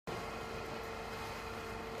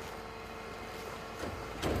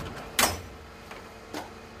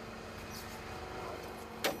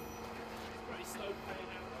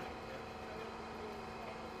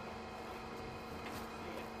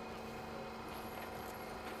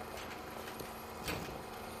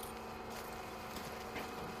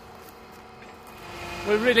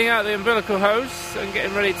we're reading out the umbilical hose and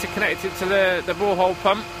getting ready to connect it to the borehole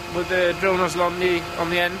pump with the drill nozzle on the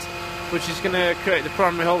end, which is going to create the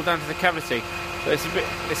primary hole down to the cavity. So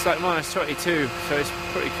it's like minus 22, so it's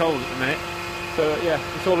pretty cold at the minute. So yeah,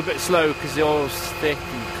 it's all a bit slow because the oil's thick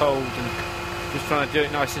and cold, and just trying to do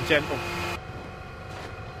it nice and gentle.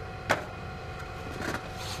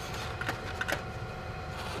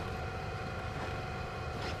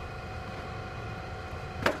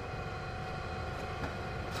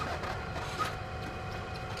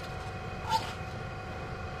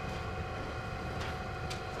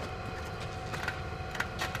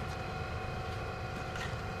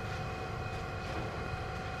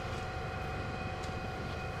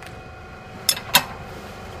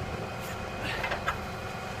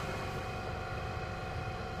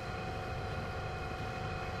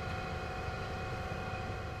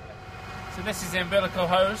 So this is the umbilical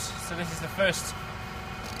hose. So this is the first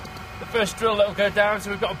drill that will go down. So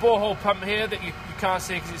we've got a borehole pump here that you can't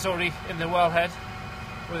see because it's already in the wellhead,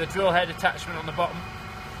 with a drill head attachment on the bottom,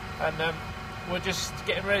 and we're just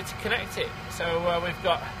getting ready to connect it. So we've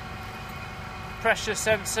got pressure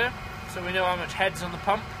sensor, so we know how much head's on the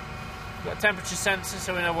pump. We've got a temperature sensor,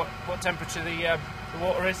 so we know what temperature the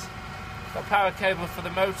water is. Got a power cable for the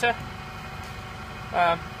motor.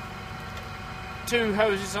 Two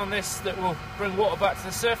hoses on this that will bring water back to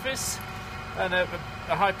the surface, and a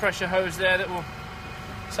high pressure hose there that will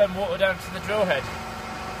send water down to the drill head.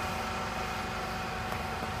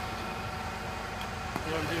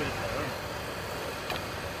 What I'm doing is that's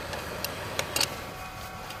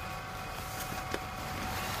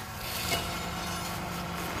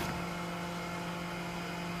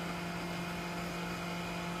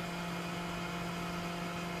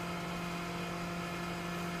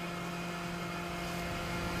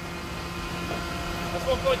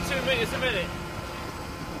 1.2 metres a minute.